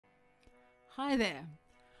Hi there,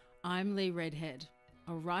 I'm Lee Redhead,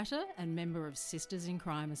 a writer and member of Sisters in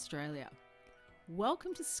Crime Australia.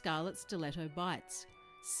 Welcome to Scarlet Stiletto Bites,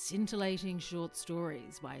 scintillating short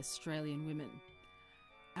stories by Australian women.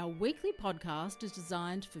 Our weekly podcast is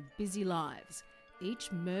designed for busy lives.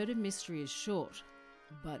 Each murder mystery is short,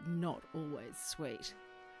 but not always sweet.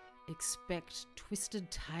 Expect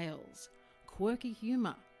twisted tales, quirky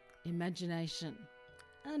humour, imagination,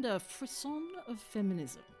 and a frisson of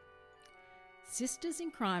feminism. Sisters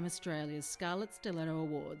in Crime Australia's Scarlet Stiletto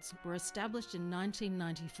Awards were established in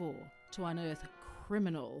 1994 to unearth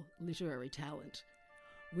criminal literary talent.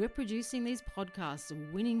 We're producing these podcasts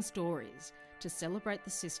of winning stories to celebrate the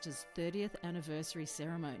Sisters' 30th anniversary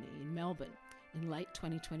ceremony in Melbourne in late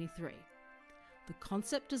 2023. The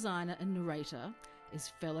concept designer and narrator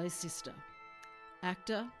is fellow sister,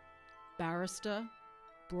 actor, barrister,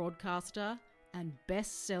 broadcaster, and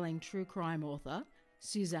best-selling true crime author,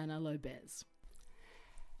 Susanna Lobez.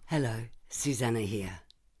 Hello, Susanna here.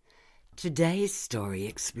 Today's story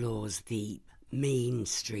explores the mean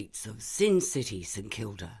streets of Sin City, St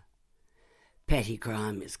Kilda. Petty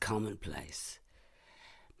crime is commonplace.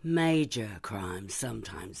 Major crime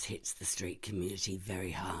sometimes hits the street community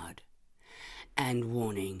very hard. And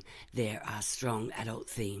warning, there are strong adult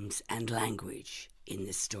themes and language in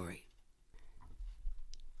this story.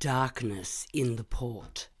 Darkness in the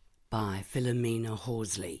Port by Philomena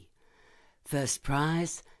Horsley. First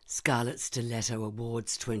prize, Scarlet Stiletto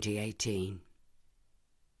Awards 2018.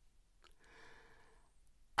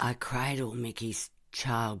 I cradle Mickey's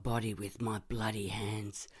child body with my bloody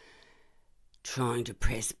hands, trying to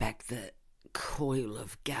press back the coil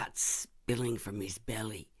of guts spilling from his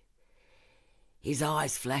belly. His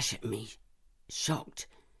eyes flash at me, shocked,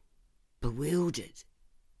 bewildered,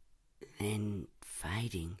 then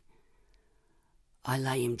fading. I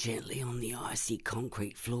lay him gently on the icy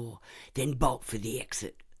concrete floor, then bolt for the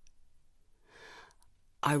exit.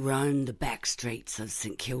 I roam the back streets of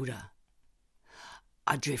St Kilda.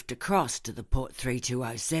 I drift across to the Port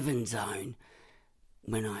 3207 zone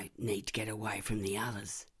when I need to get away from the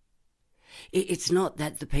others. It's not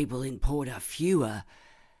that the people in Port are fewer,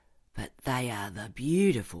 but they are the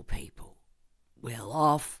beautiful people, well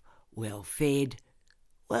off, well fed,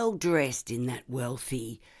 well dressed in that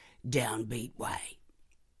wealthy, downbeat way.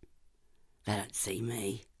 They don't see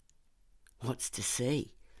me. What's to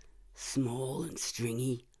see? Small and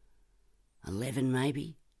stringy. 11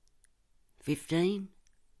 maybe? 15?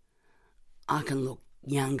 I can look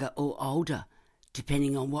younger or older,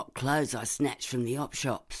 depending on what clothes I snatch from the op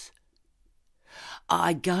shops.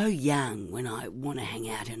 I go young when I want to hang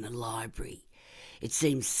out in a library. It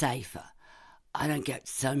seems safer. I don't get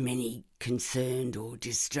so many concerned or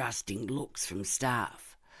distrusting looks from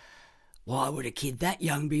staff. Why would a kid that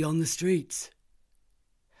young be on the streets?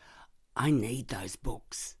 I need those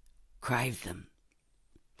books, crave them.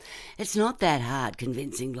 It's not that hard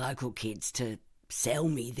convincing local kids to sell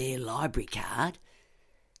me their library card.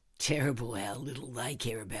 Terrible how little they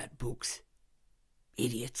care about books.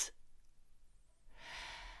 Idiots.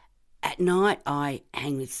 At night I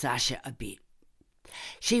hang with Sasha a bit.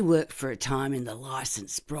 She worked for a time in the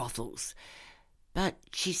licensed brothels, but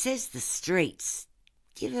she says the streets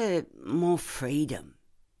give her more freedom.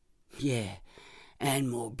 Yeah, and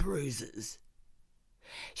more bruises.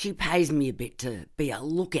 She pays me a bit to be a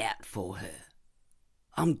lookout for her.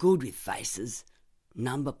 I'm good with faces,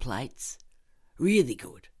 number plates, really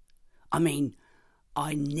good. I mean,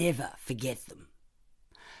 I never forget them.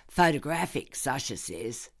 Photographic, Sasha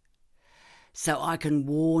says, so I can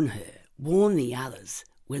warn the others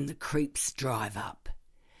when the creeps drive up.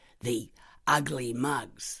 The ugly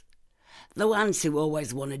mugs. The ones who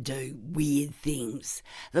always want to do weird things.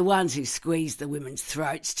 The ones who squeeze the women's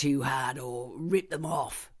throats too hard or rip them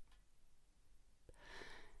off.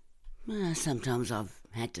 Sometimes I've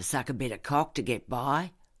had to suck a bit of cock to get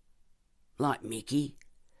by, like Mickey.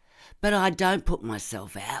 But I don't put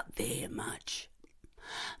myself out there much.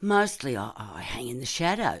 Mostly I hang in the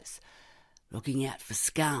shadows, looking out for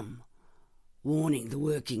scum, warning the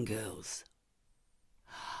working girls.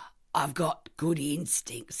 I've got good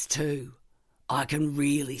instincts too. I can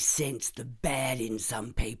really sense the bad in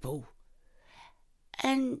some people.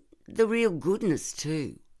 And the real goodness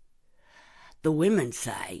too. The women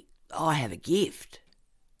say I have a gift.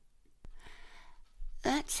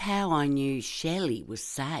 That's how I knew Shelley was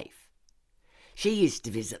safe. She used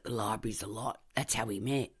to visit the libraries a lot. That's how we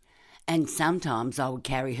met. And sometimes I would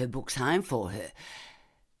carry her books home for her.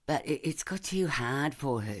 But it's got too hard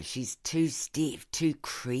for her. She's too stiff, too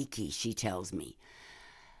creaky, she tells me.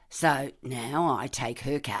 So now I take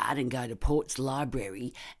her card and go to Port's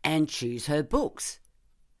library and choose her books.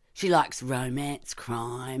 She likes romance,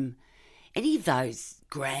 crime, any of those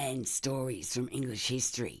grand stories from English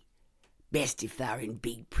history. Best if they're in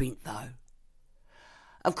big print, though.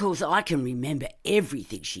 Of course, I can remember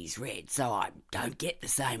everything she's read, so I don't get the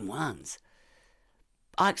same ones.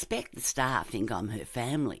 I expect the staff think I'm her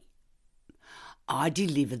family. I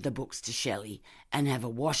deliver the books to Shelley and have a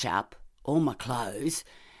wash-up, all my clothes,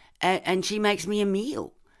 and she makes me a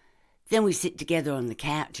meal. Then we sit together on the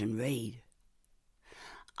couch and read.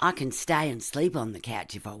 I can stay and sleep on the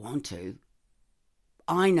couch if I want to.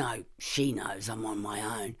 I know she knows I'm on my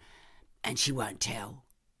own, and she won't tell.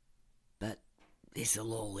 But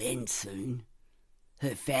this'll all end soon.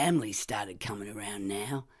 Her family started coming around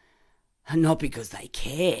now. Not because they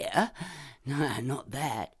care. No, not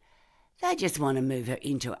that. They just want to move her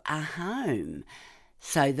into a home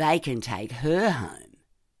so they can take her home.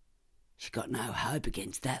 She got no hope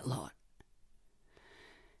against that lot.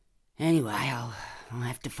 Anyway, I'll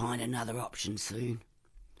have to find another option soon.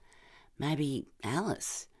 Maybe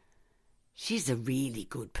Alice. She's a really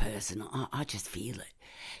good person. I just feel it.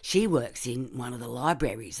 She works in one of the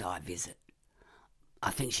libraries I visit. I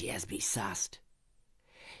think she has me sussed.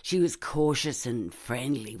 She was cautious and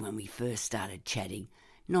friendly when we first started chatting,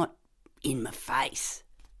 not in my face.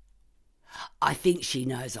 I think she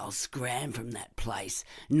knows I'll scram from that place,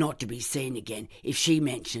 not to be seen again, if she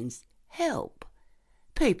mentions help,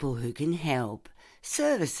 people who can help,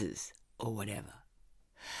 services, or whatever.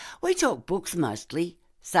 We talk books mostly,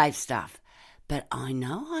 safe stuff, but I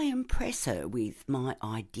know I impress her with my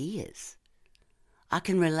ideas. I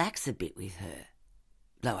can relax a bit with her,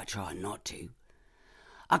 though I try not to.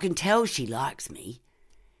 I can tell she likes me.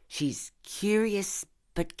 She's curious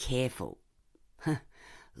but careful.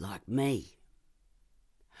 Like me.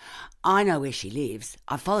 I know where she lives.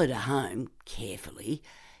 I followed her home carefully,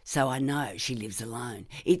 so I know she lives alone.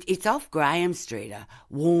 It's off Graham Street, a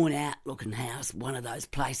worn-out looking house, one of those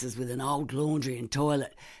places with an old laundry and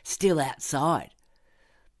toilet still outside.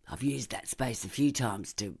 I've used that space a few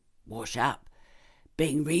times to wash up,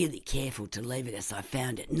 being really careful to leave it as I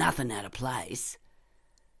found it, nothing out of place.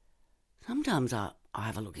 Sometimes I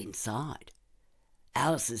have a look inside.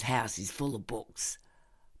 Alice's house is full of books.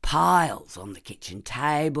 Piles on the kitchen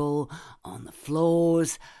table, on the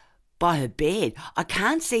floors, by her bed. I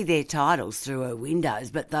can't see their titles through her windows,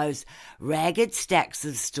 but those ragged stacks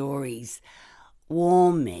of stories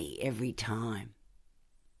warm me every time.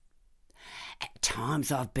 At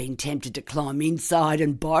times I've been tempted to climb inside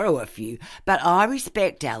and borrow a few, but I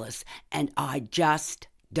respect Alice and I just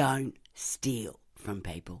don't steal from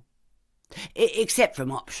people. Except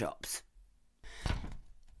from op shops.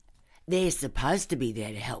 They're supposed to be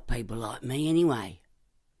there to help people like me anyway.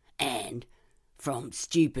 And from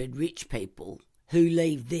stupid rich people who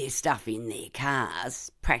leave their stuff in their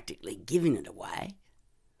cars, practically giving it away.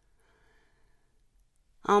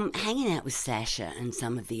 I'm hanging out with Sasha and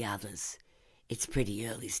some of the others. It's pretty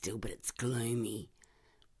early still, but it's gloomy.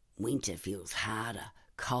 Winter feels harder,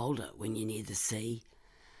 colder when you're near the sea.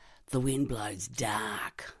 The wind blows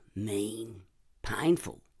dark, mean,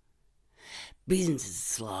 painful. Business is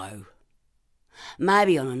slow.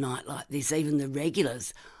 Maybe on a night like this, even the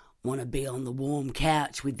regulars want to be on the warm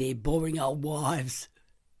couch with their boring old wives.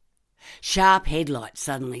 Sharp headlights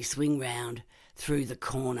suddenly swing round through the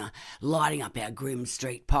corner, lighting up our grim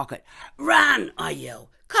street pocket. "Run!" I yell.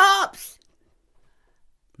 "Cops!"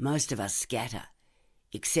 Most of us scatter,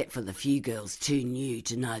 except for the few girls too new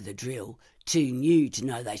to know the drill, too new to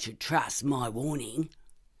know they should trust my warning.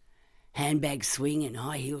 Handbags swing and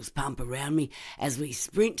high heels pump around me as we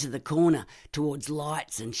sprint to the corner towards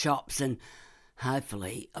lights and shops and,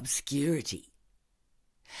 hopefully, obscurity.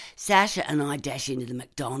 Sasha and I dash into the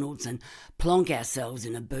McDonald's and plonk ourselves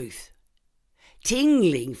in a booth.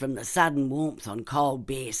 Tingling from the sudden warmth on cold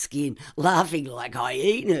bare skin, laughing like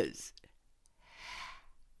hyenas.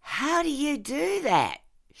 "How do you do that?"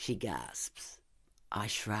 she gasps. I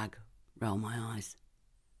shrug, roll my eyes.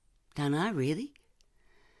 Dunno, really.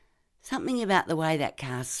 Something about the way that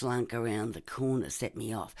car slunk around the corner set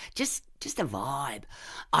me off. Just a vibe.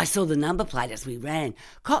 I saw the number plate as we ran.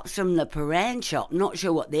 Cops from the Paran shop, not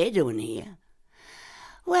sure what they're doing here.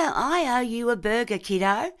 "Well, I owe you a burger,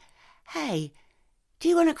 kiddo. Hey, do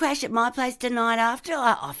you want to crash at my place tonight after?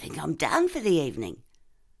 I think I'm done for the evening."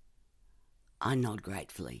 I nod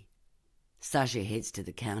gratefully. Sasha heads to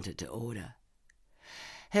the counter to order.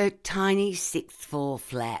 Her tiny 6th floor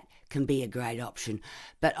flat can be a great option,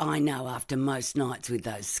 but I know after most nights with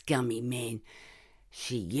those scummy men,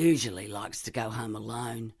 she usually likes to go home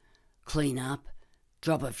alone, clean up,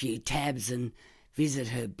 drop a few tabs and visit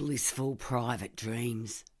her blissful private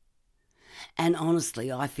dreams. And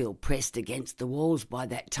honestly, I feel pressed against the walls by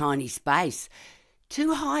that tiny space.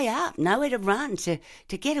 Too high up, nowhere to run, to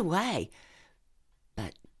get away.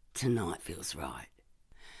 But tonight feels right.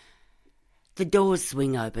 The doors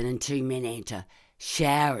swing open and 2 men enter,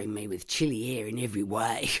 showering me with chilly air in every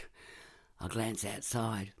way. I glance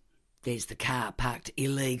outside. There's the car parked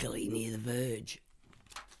illegally near the verge.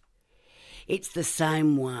 It's the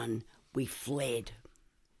same one we fled.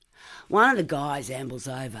 One of the guys ambles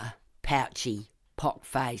over, pouchy,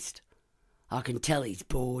 pock-faced. I can tell he's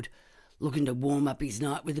bored, looking to warm up his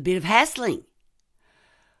night with a bit of hassling.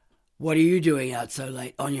 "What are you doing out so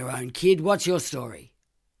late on your own, kid? What's your story?"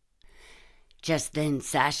 Just then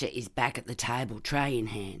Sasha is back at the table, tray in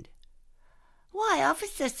hand. "Why,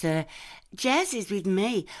 officer, sir, Jazz is with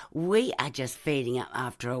me. We are just feeding up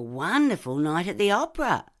after a wonderful night at the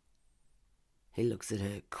opera." He looks at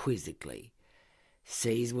her quizzically,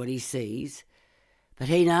 sees what he sees, but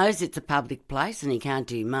he knows it's a public place and he can't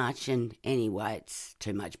do much, and anyway it's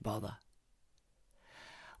too much bother.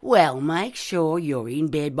 "Well, make sure you're in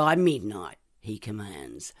bed by midnight," he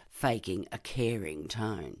commands, faking a caring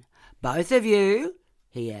tone. "Both of you,"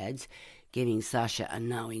 he adds, giving Sasha a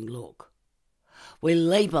knowing look. We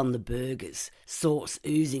leap on the burgers, sauce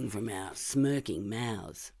oozing from our smirking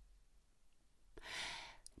mouths.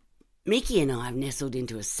 Mickey and I have nestled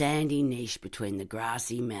into a sandy niche between the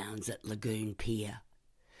grassy mounds at Lagoon Pier.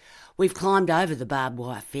 We've climbed over the barbed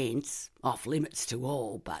wire fence, off limits to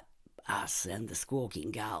all but us and the squawking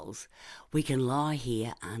gulls. We can lie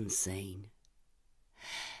here unseen.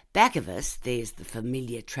 Back of us there's the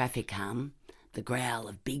familiar traffic hum, the growl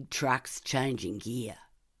of big trucks changing gear.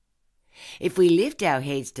 If we lift our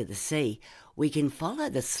heads to the sea, we can follow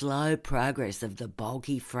the slow progress of the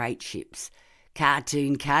bulky freight ships,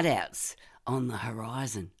 cartoon cutouts on the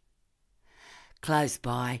horizon. Close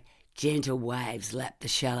by, gentle waves lap the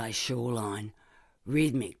shallow shoreline,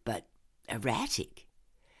 rhythmic but erratic.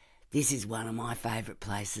 This is one of my favourite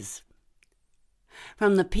places.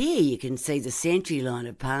 From the pier you can see the century line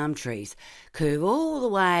of palm trees curve all the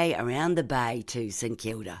way around the bay to St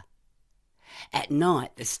Kilda. At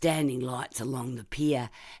night the standing lights along the pier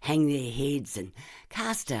hang their heads and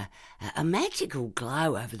cast a magical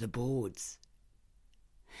glow over the boards.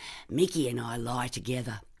 Mickey and I lie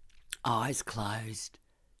together, eyes closed,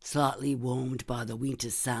 slightly warmed by the winter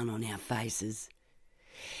sun on our faces.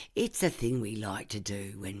 It's a thing we like to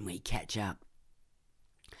do when we catch up.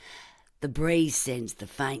 The breeze sends the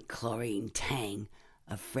faint chlorine tang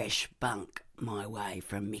of fresh bunk my way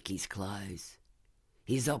from Mickey's clothes.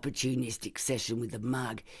 His opportunistic session with the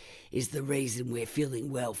mug is the reason we're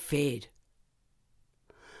feeling well fed.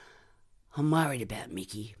 I'm worried about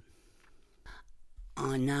Mickey.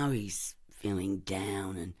 I know he's feeling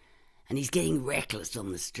down and he's getting reckless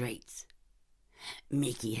on the streets.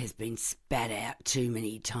 Mickey has been spat out too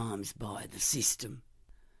many times by the system.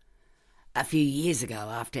 A few years ago,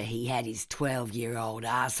 after he had his 12-year-old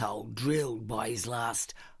arsehole drilled by his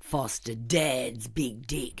last foster dad's big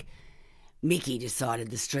dick, Mickey decided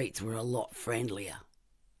the streets were a lot friendlier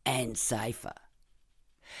and safer.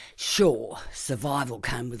 Sure, survival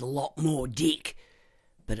came with a lot more dick,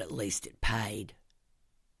 but at least it paid.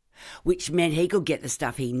 Which meant he could get the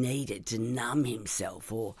stuff he needed to numb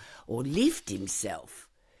himself or lift himself,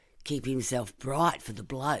 keep himself bright for the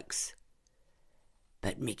blokes.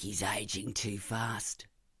 But Mickey's ageing too fast.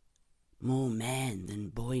 More man than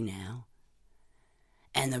boy now.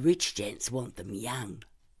 And the rich gents want them young.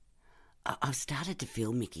 I've started to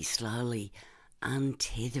feel Mickey slowly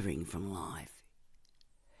untethering from life.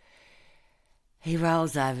 He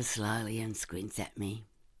rolls over slowly and squints at me.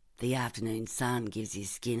 The afternoon sun gives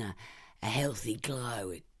his skin a healthy glow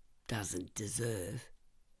it doesn't deserve.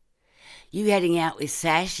 "You heading out with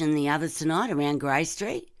Sash and the others tonight around Grey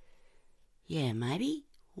Street?" "Yeah, maybe.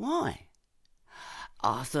 Why?"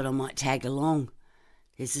 "I thought I might tag along.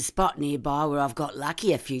 There's a spot nearby where I've got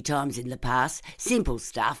lucky a few times in the past. Simple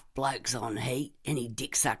stuff, blokes on heat, any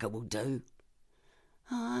dick sucker will do."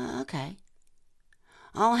 "Oh, okay.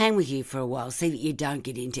 I'll hang with you for a while, see that you don't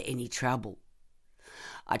get into any trouble."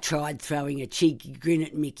 I tried throwing a cheeky grin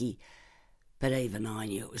at Mickey, but even I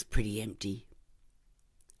knew it was pretty empty.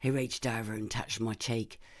 He reached over and touched my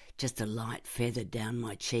cheek, just a light feather down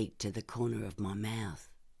my cheek to the corner of my mouth.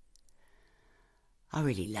 "I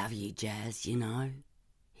really love you, Jazz, you know,"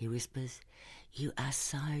 he whispers. "You are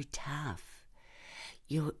so tough.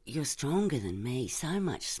 You're stronger than me, so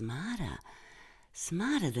much smarter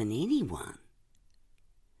than anyone."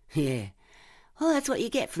 "Yeah, well, that's what you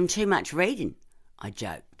get from too much reading," I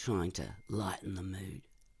joked, trying to lighten the mood.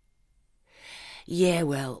 "Yeah,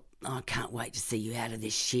 well, I can't wait to see you out of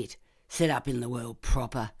this shit, set up in the world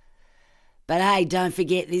proper. But hey, don't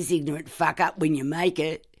forget this ignorant fuck up when you make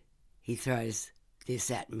it. He throws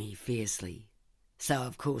this at me fiercely. So,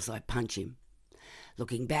 of course, I punch him.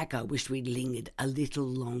 Looking back, I wish we'd lingered a little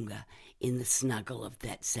longer in the snuggle of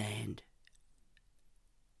that sand.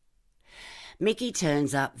 Mickey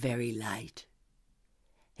turns up very late.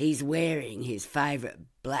 He's wearing his favourite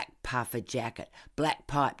black puffer jacket, black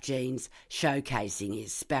pipe jeans showcasing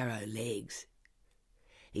his sparrow legs.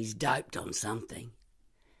 He's doped on something.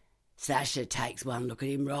 Sasha takes one look at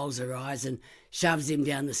him, rolls her eyes and shoves him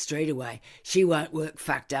down the street away. She won't work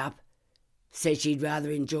fucked up. Says she'd rather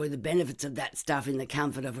enjoy the benefits of that stuff in the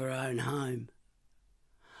comfort of her own home.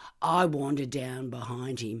 I wander down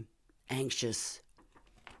behind him, anxious.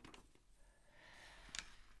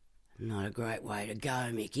 Not a great way to go,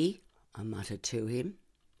 Mickey, I mutter to him.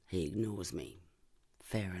 He ignores me.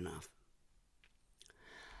 Fair enough.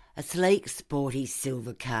 A sleek, sporty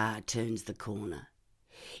silver car turns the corner.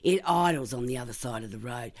 It idles on the other side of the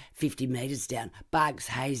road, 50 metres down, bugs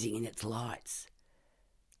hazing in its lights.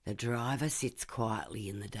 The driver sits quietly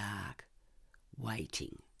in the dark,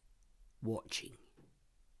 waiting, watching.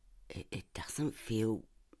 It doesn't feel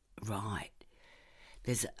right.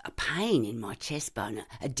 There's a pain in my chest bone,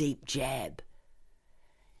 a deep jab.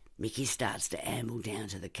 Mickey starts to amble down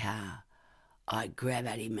to the car. I grab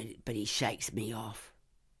at him, but he shakes me off.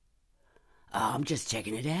 Oh, I'm just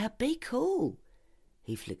checking it out. Be cool.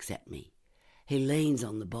 He flicks at me. He leans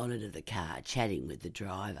on the bonnet of the car, chatting with the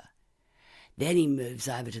driver. Then he moves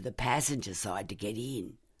over to the passenger side to get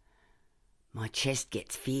in. My chest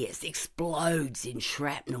gets fierce, explodes in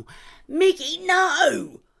shrapnel. Mickey,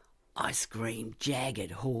 no! I scream,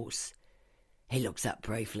 jagged, hoarse. He looks up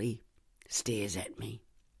briefly, stares at me.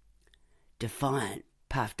 Defiant,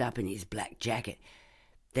 puffed up in his black jacket.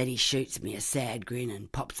 Then he shoots me a sad grin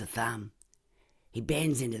and pops a thumb. He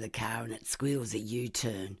bends into the car and it squeals a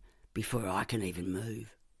U-turn before I can even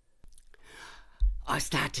move. I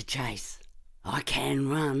start to chase. I can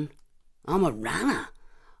run. I'm a runner.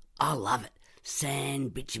 I love it.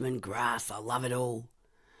 Sand, bitumen, grass, I love it all.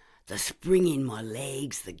 The spring in my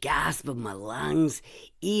legs, the gasp of my lungs,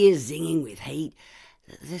 ears zinging with heat,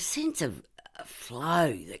 the sense of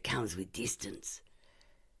flow that comes with distance.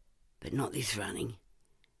 But not this running.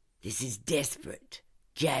 This is desperate,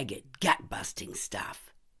 jagged, gut-busting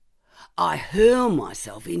stuff. I hurl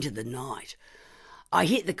myself into the night. I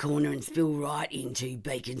hit the corner and spill right into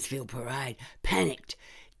Beaconsfield Parade, panicked,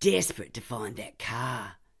 desperate to find that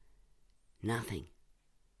car. Nothing.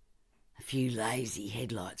 A few lazy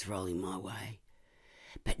headlights rolling my way,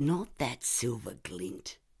 but not that silver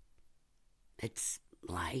glint. It's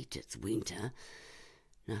late, it's winter,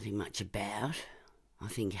 nothing much about. I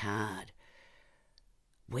think hard.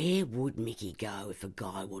 Where would Mickey go if a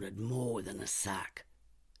guy wanted more than a suck?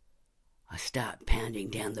 I start pounding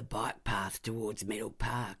down the bike path towards Meadow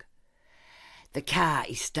Park. The car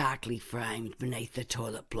is starkly framed beneath the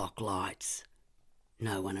toilet block lights.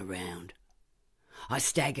 No one around. I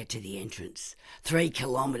stagger to the entrance. 3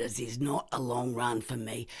 kilometres is not a long run for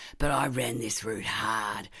me, but I ran this route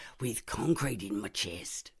hard, with concrete in my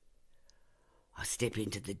chest. I step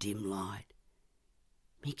into the dim light.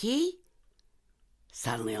 Mickey?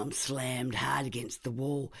 Suddenly I'm slammed hard against the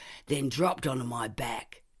wall, then dropped onto my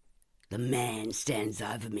back. The man stands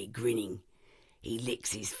over me, grinning. He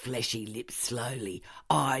licks his fleshy lips slowly,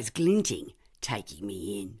 eyes glinting, taking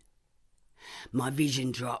me in. My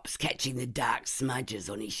vision drops, catching the dark smudges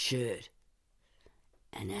on his shirt.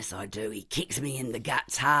 And as I do, he kicks me in the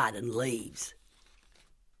guts hard and leaves.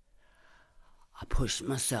 I push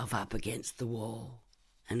myself up against the wall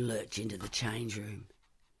and lurch into the change room.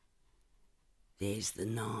 There's the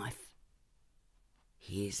knife.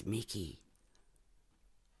 Here's Mickey.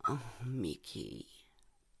 Oh, Mickey.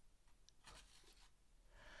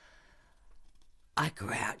 I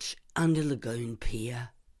crouch under Lagoon Pier,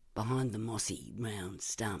 behind the mossy round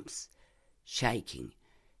stumps, shaking,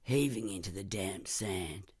 heaving into the damp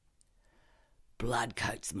sand. Blood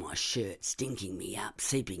coats my shirt, stinking me up,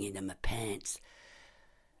 seeping into my pants.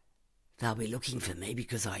 They'll be looking for me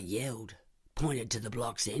because I yelled, pointed to the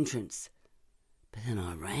block's entrance. But then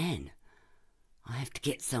I ran. I have to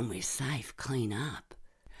get somewhere safe, clean up.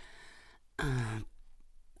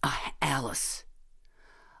 Alice.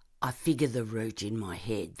 I figure the route in my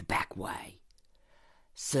head, the back way.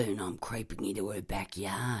 Soon I'm creeping into her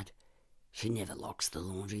backyard. She never locks the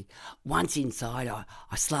laundry. Once inside,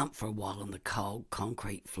 I slump for a while on the cold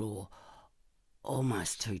concrete floor,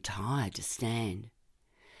 almost too tired to stand.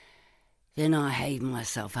 Then I heave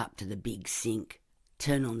myself up to the big sink,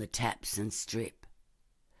 turn on the taps and strip.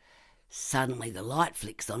 Suddenly the light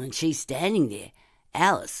flicks on and she's standing there,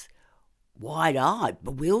 Alice, wide-eyed,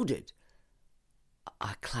 bewildered.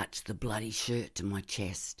 I clutch the bloody shirt to my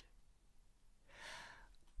chest.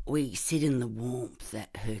 We sit in the warmth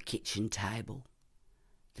at her kitchen table.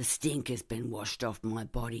 The stink has been washed off my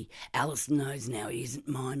body. Alice knows now it isn't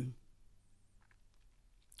mine.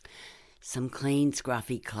 Some clean,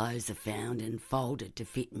 scruffy clothes are found and folded to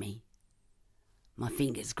fit me. My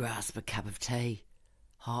fingers grasp a cup of tea.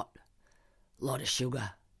 Hot. Lot of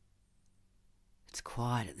sugar. It's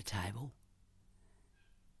quiet at the table.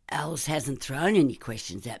 Alice hasn't thrown any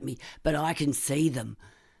questions at me, but I can see them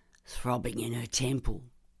throbbing in her temple.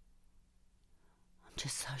 I'm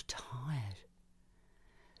just so tired.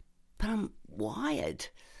 But I'm wired.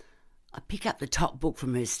 I pick up the top book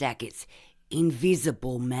from her stack. It's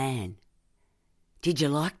Invisible Man. Did you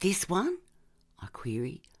like this one? I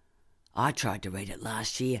query. I tried to read it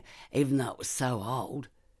last year, even though it was so old.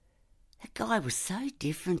 That guy was so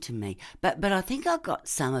different to me, but I think I got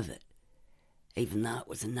some of it. Even though it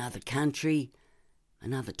was another country,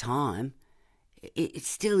 another time, it's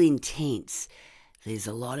still intense. There's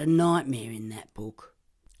a lot of nightmare in that book.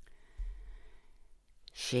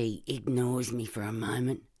 She ignores me for a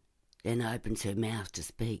moment, then opens her mouth to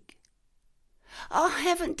speak. I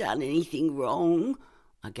haven't done anything wrong,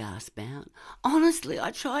 I gasp out. Honestly,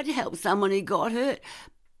 I tried to help someone who got hurt,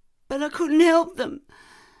 but I couldn't help them.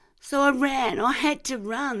 So I ran. I had to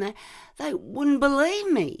run. They wouldn't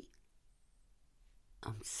believe me.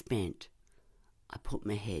 I'm spent. I put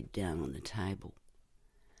my head down on the table.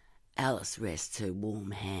 Alice rests her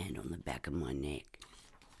warm hand on the back of my neck.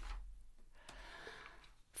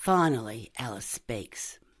 Finally, Alice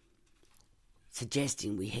speaks,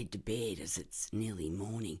 suggesting we head to bed as it's nearly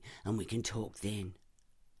morning and we can talk then.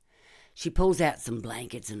 She pulls out some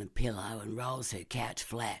blankets and a pillow and rolls her couch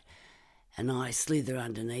flat, and I slither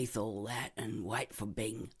underneath all that and wait for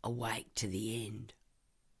being awake to the end.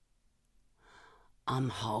 I'm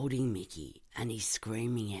holding Mickey and he's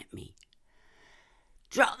screaming at me.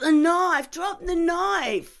 Drop the knife! Drop the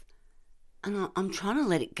knife! And I'm trying to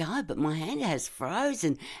let it go, but my hand has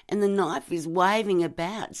frozen and the knife is waving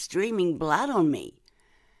about, streaming blood on me.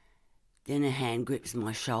 Then a hand grips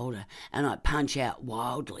my shoulder and I punch out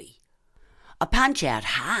wildly. I punch out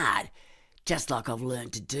hard, just like I've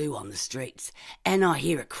learned to do on the streets, and I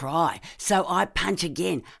hear a cry, so I punch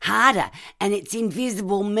again, harder, and it's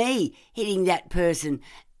Invisible Me hitting that person,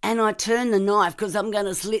 and I turn the knife because I'm going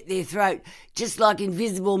to slit their throat, just like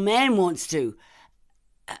Invisible Man wants to.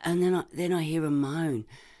 And then I hear a moan,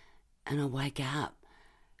 and I wake up.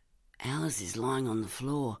 Alice is lying on the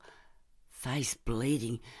floor, face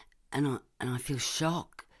bleeding, and I feel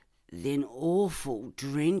shock, then awful,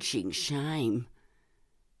 drenching shame.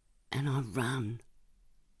 And I run.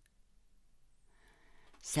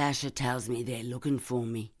 Sasha tells me they're looking for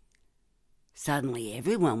me. Suddenly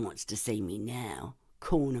everyone wants to see me now,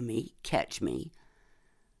 corner me, catch me.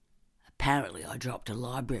 Apparently I dropped a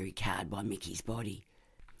library card by Mickey's body.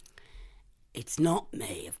 It's not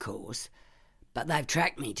me, of course, but they've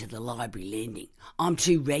tracked me to the library lending. I'm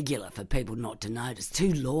too regular for people not to notice,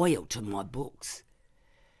 too loyal to my books.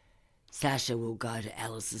 Sasha will go to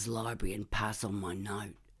Alice's library and pass on my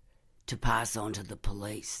note, to pass on to the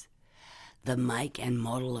police. The make and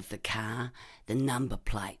model of the car, the number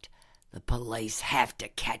plate. The police have to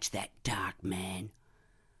catch that dark man.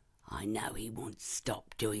 I know he won't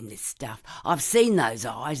stop doing this stuff. I've seen those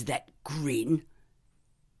eyes, that grin.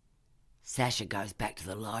 Sasha goes back to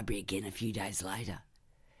the library again a few days later.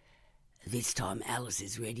 This time Alice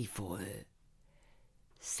is ready for her.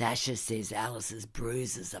 Sasha says Alice's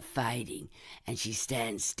bruises are fading and she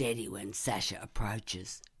stands steady when Sasha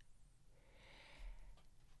approaches.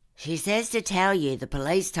 She says to tell you the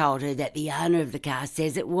police told her that the owner of the car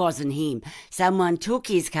says it wasn't him. Someone took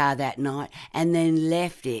his car that night and then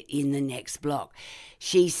left it in the next block.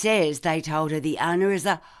 She says they told her the owner is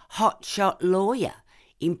a hotshot lawyer,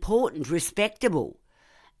 important, respectable,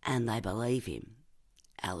 and they believe him.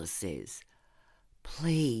 Alice says,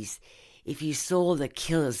 please, if you saw the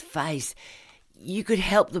killer's face, you could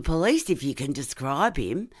help the police if you can describe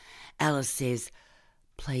him. Alice says,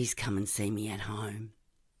 please come and see me at home.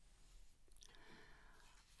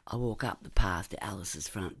 I walk up the path to Alice's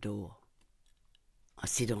front door. I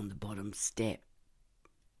sit on the bottom step.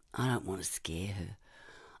 I don't want to scare her.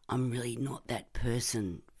 I'm really not that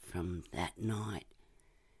person from that night.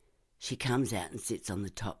 She comes out and sits on the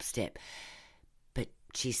top step, but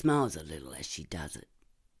she smiles a little as she does it.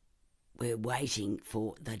 We're waiting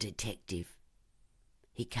for the detective.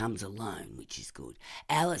 He comes alone, which is good.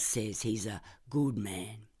 Alice says he's a good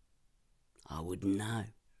man. I wouldn't know.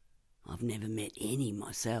 I've never met any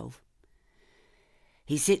myself.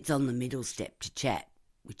 He sits on the middle step to chat,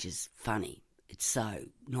 which is funny. It's so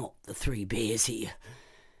not the three bears here.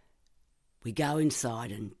 We go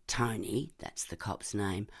inside and Tony, that's the cop's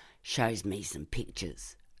name, shows me some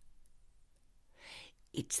pictures.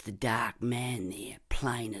 It's the dark man there,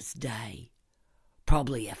 plain as day.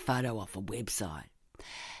 Probably a photo off a website.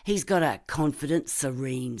 He's got a confident,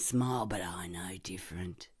 serene smile, but I know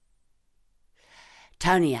different.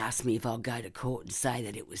 Tony asked me if I'll go to court and say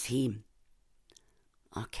that it was him.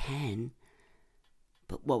 I can,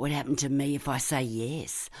 but what would happen to me if I say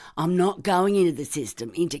yes? I'm not going into the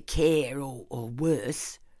system, into care or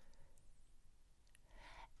worse.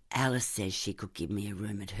 Alice says she could give me a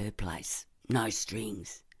room at her place. No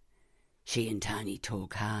strings. She and Tony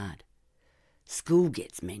talk hard. School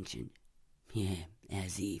gets mentioned. Yeah,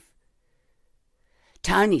 as if.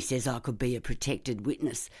 Tony says I could be a protected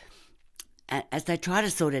witness. As they try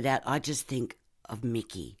to sort it out, I just think of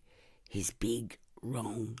Mickey, his big,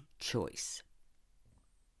 wrong choice.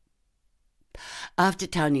 After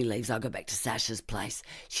Tony leaves, I go back to Sasha's place.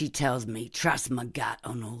 She tells me, trust my gut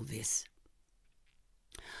on all this.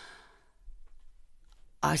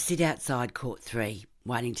 I sit outside Court 3,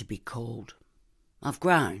 waiting to be called. I've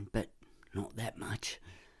grown, but not that much.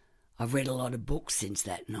 I've read a lot of books since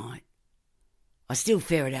that night. I still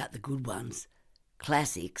ferret out the good ones,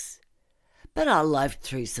 classics, but I loafed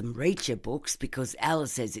through some Reacher books because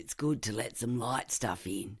Alice says it's good to let some light stuff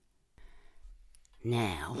in.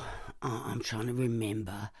 Now, I'm trying to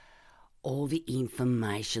remember all the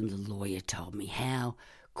information the lawyer told me, how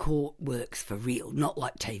court works for real, not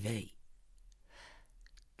like TV.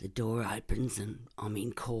 The door opens and I'm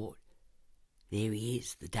in court. There he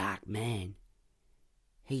is, the dark man.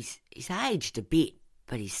 He's aged a bit,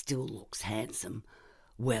 but he still looks handsome,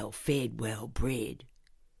 well-fed, well-bred.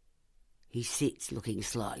 He sits looking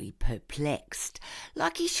slightly perplexed,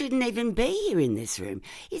 like he shouldn't even be here in this room.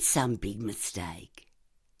 It's some big mistake.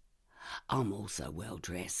 I'm also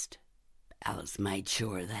well-dressed. Alice made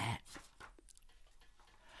sure of that.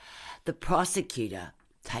 The prosecutor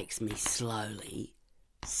takes me slowly,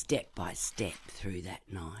 step by step through that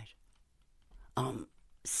night. I'm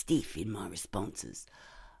stiff in my responses.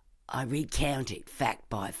 I recount it fact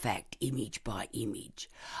by fact, image by image.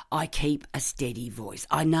 I keep a steady voice.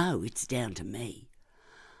 I know it's down to me.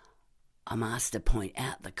 I'm asked to point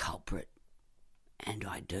out the culprit, and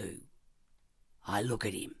I do. I look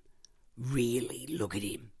at him, really look at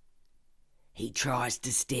him. He tries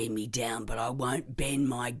to stare me down, but I won't bend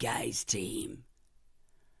my gaze to him.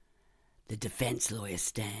 The defence lawyer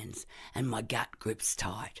stands, and my gut grips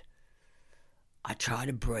tight. I try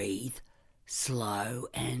to breathe, slow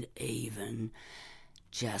and even,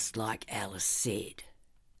 just like Alice said.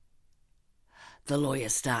 The lawyer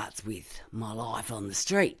starts with my life on the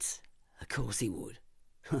streets. Of course he would.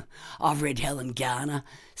 I've read Helen Garner,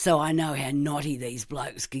 so I know how naughty these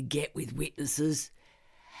blokes could get with witnesses.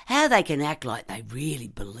 How they can act like they really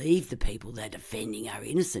believe the people they're defending are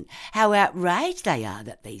innocent. How outraged they are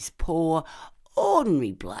that these poor,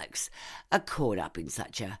 ordinary blokes are caught up in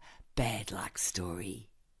such a bad luck story.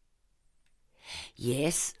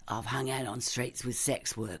 Yes, I've hung out on streets with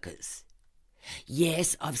sex workers.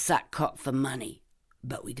 Yes, I've sucked cock for money,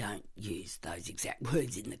 but we don't use those exact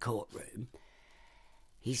words in the courtroom.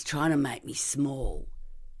 He's trying to make me small,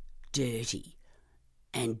 dirty,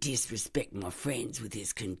 and disrespect my friends with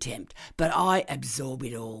his contempt, but I absorb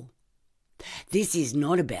it all. This is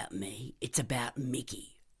not about me, it's about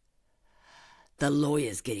Mickey. The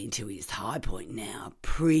lawyer's getting to his high point now,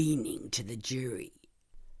 preening to the jury.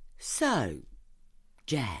 So,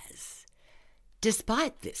 Jazz,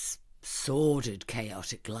 despite this sordid,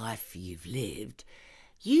 chaotic life you've lived,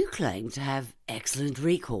 you claim to have excellent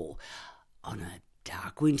recall. On a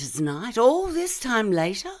dark winter's night, all this time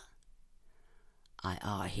later? I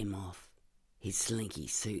eye him off, his slinky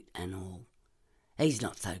suit and all. He's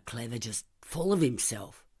not so clever, just full of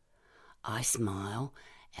himself. I smile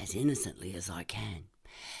as innocently as I can.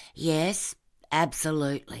 Yes,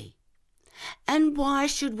 absolutely. And why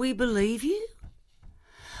should we believe you?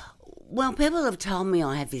 Well, people have told me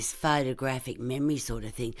I have this photographic memory sort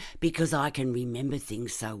of thing because I can remember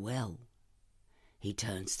things so well. He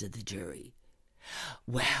turns to the jury.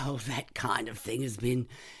 Well, that kind of thing has been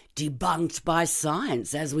debunked by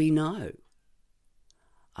science, as we know.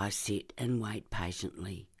 I sit and wait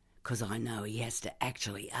patiently, because I know he has to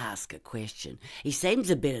actually ask a question. He seems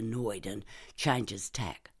a bit annoyed and changes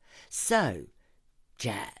tack. So,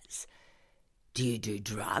 Jazz, do you do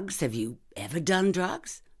drugs? Have you ever done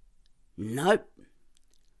drugs? Nope.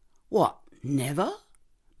 What, never?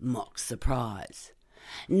 Mock surprise.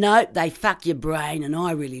 Nope, they fuck your brain and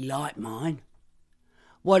I really like mine.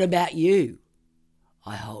 What about you?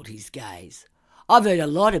 I hold his gaze. I've heard a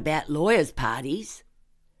lot about lawyers' parties.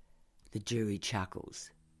 The jury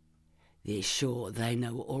chuckles. They're sure they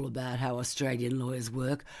know all about how Australian lawyers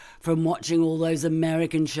work from watching all those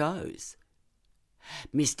American shows.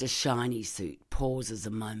 Mr. Shiny Suit pauses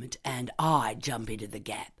a moment and I jump into the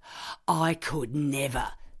gap. I could never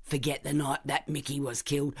forget the night that Mickey was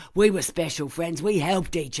killed. We were special friends. We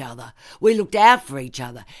helped each other. We looked out for each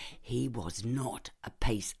other. He was not a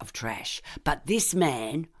piece of trash. But this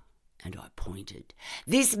man, and I pointed,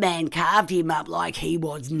 this man carved him up like he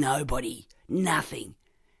was nobody, nothing.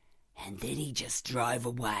 And then he just drove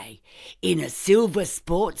away in a silver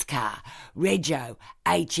sports car, Rego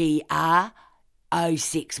HER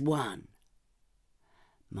 061.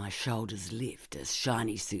 My shoulders lift as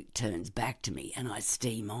Shiny Suit turns back to me and I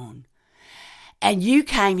steam on. And you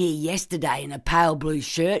came here yesterday in a pale blue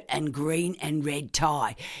shirt and green and red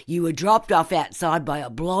tie. You were dropped off outside by a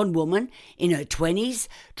blonde woman in her 20s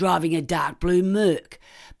driving a dark blue Merc.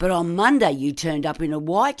 But on Monday you turned up in a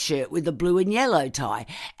white shirt with a blue and yellow tie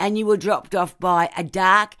and you were dropped off by a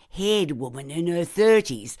dark-haired woman in her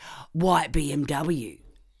 30s, white BMW.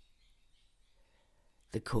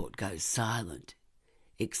 The court goes silent,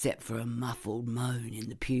 except for a muffled moan in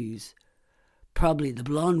the pews. Probably the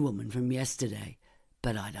blonde woman from yesterday,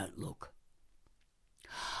 but I don't look.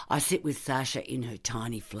 I sit with Sasha in her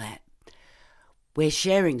tiny flat. We're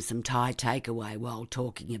sharing some Thai takeaway while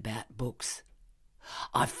talking about books.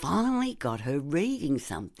 I finally got her reading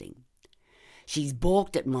something. She's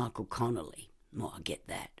balked at Michael Connolly. Well, I get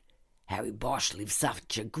that. Harry Bosch lives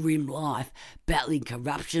such a grim life, battling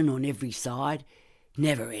corruption on every side.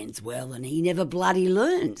 Never ends well and he never bloody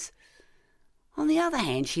learns. On the other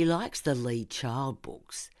hand, she likes the Lee Child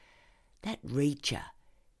books. That Reacher,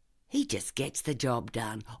 he just gets the job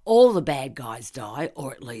done. All the bad guys die,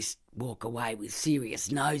 or at least walk away with serious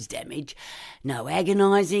nose damage. No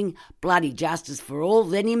agonising, bloody justice for all,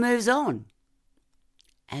 then he moves on.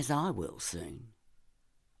 As I will soon.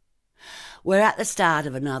 We're at the start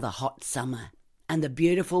of another hot summer, and the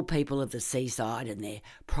beautiful people of the seaside and their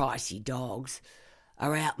pricey dogs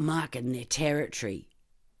are out marking their territory.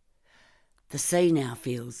 The sea now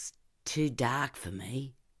feels too dark for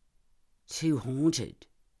me, too haunted.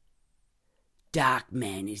 Dark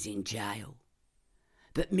Man is in jail,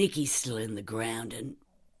 but Mickey's still in the ground and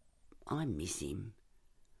I miss him.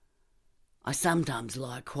 I sometimes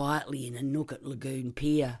lie quietly in a nook at Lagoon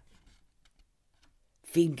Pier,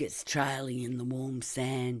 fingers trailing in the warm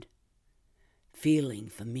sand, feeling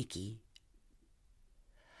for Mickey.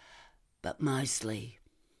 But mostly,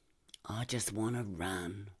 I just want to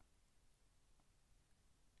run.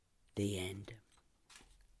 The end.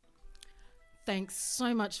 Thanks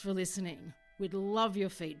so much for listening. We'd love your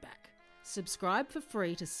feedback. Subscribe for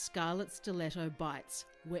free to Scarlet Stiletto Bites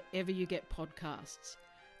wherever you get podcasts.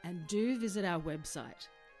 And do visit our website,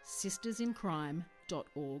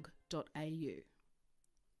 sistersincrime.org.au.